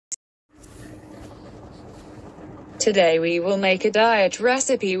Today we will make a diet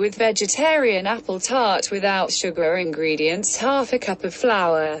recipe with vegetarian apple tart without sugar. Ingredients: half a cup of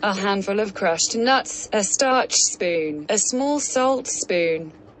flour, a handful of crushed nuts, a starch spoon, a small salt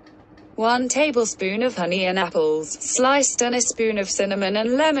spoon, 1 tablespoon of honey and apples, sliced, and a spoon of cinnamon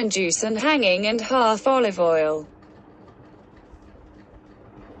and lemon juice and hanging, and half olive oil.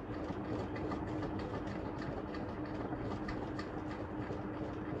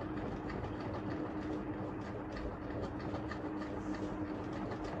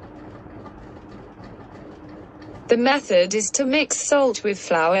 The method is to mix salt with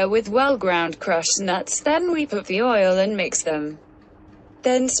flour with well-ground crushed nuts, then we put the oil and mix them.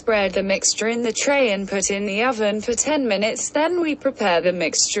 Then spread the mixture in the tray and put in the oven for 10 minutes. Then we prepare the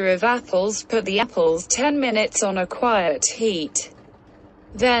mixture of apples, put the apples 10 minutes on a quiet heat.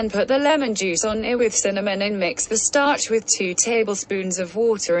 Then put the lemon juice on it with cinnamon and mix the starch with 2 tablespoons of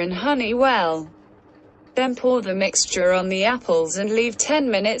water and honey well. Then pour the mixture on the apples and leave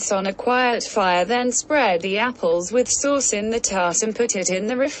 10 minutes on a quiet fire. Then spread the apples with sauce in the tart and put it in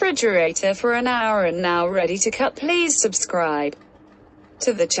the refrigerator for an hour. And now ready to cut. Please subscribe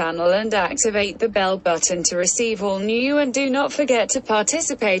to the channel and activate the bell button to receive all new, and do not forget to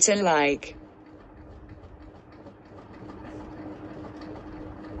participate and like.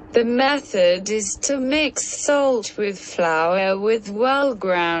 The method is to mix salt with flour with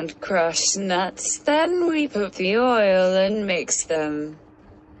well-ground crushed nuts, then we put the oil and mix them.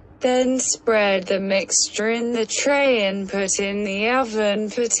 Then spread the mixture in the tray and put in the oven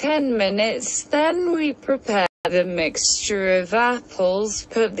for 10 minutes. Then we prepare the mixture of apples,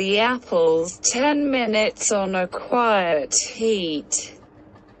 put the apples 10 minutes on a quiet heat.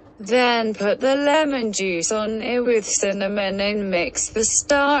 Then put the lemon juice on it with cinnamon and mix the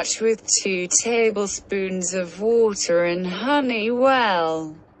starch with 2 tablespoons of water and honey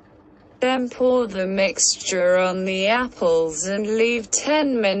well. Then pour the mixture on the apples and leave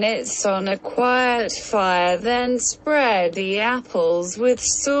 10 minutes on a quiet fire. Then spread the apples with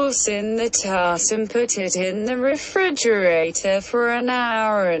sauce in the tart and put it in the refrigerator for an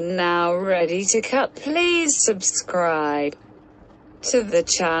hour. And now ready to cut. Please subscribe to the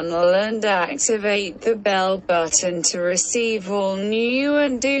channel and activate the bell button to receive all new,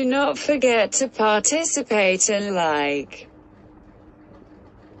 and do not forget to participate and like.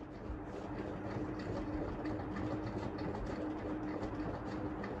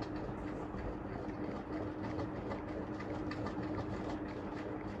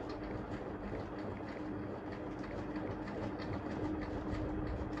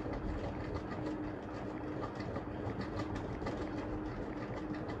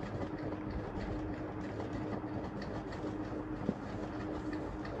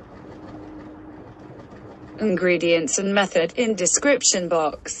 Ingredients and method in description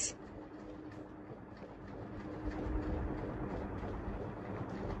box.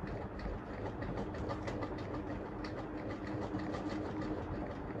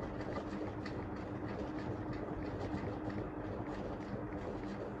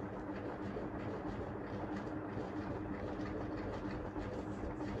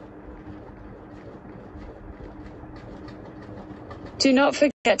 Do not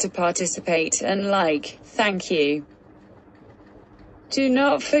forget to participate and like. Thank you. Do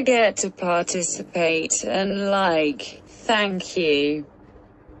not forget to participate and like. Thank you.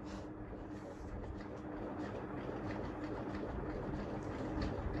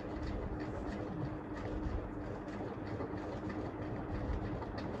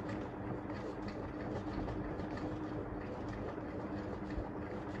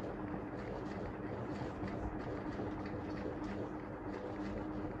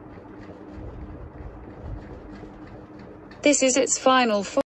 This is its final form.